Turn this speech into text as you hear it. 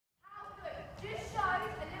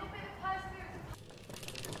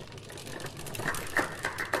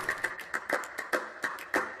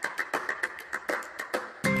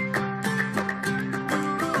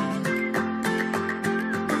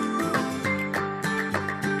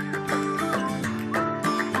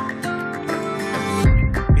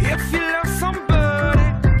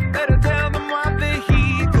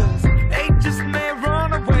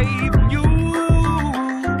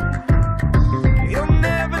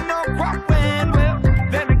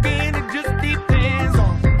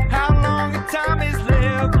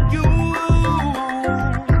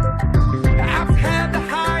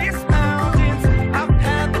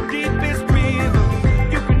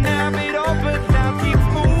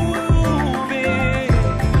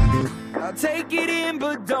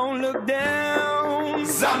down.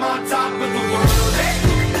 'Cause I'm on top of the world, eh?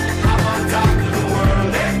 I'm on top of the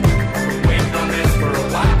world, eh? Been waiting on this for a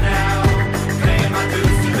while now, paying my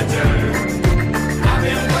dues to the dirt. I've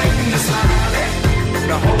been waiting to smile, eh?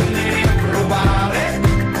 Been holding it in for a while, eh?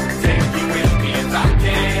 Take you with me if I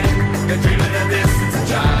can. Been dreaming of this since a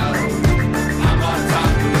child. I'm on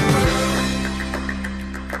top of the world.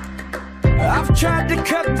 I've tried to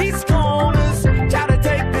cut these corners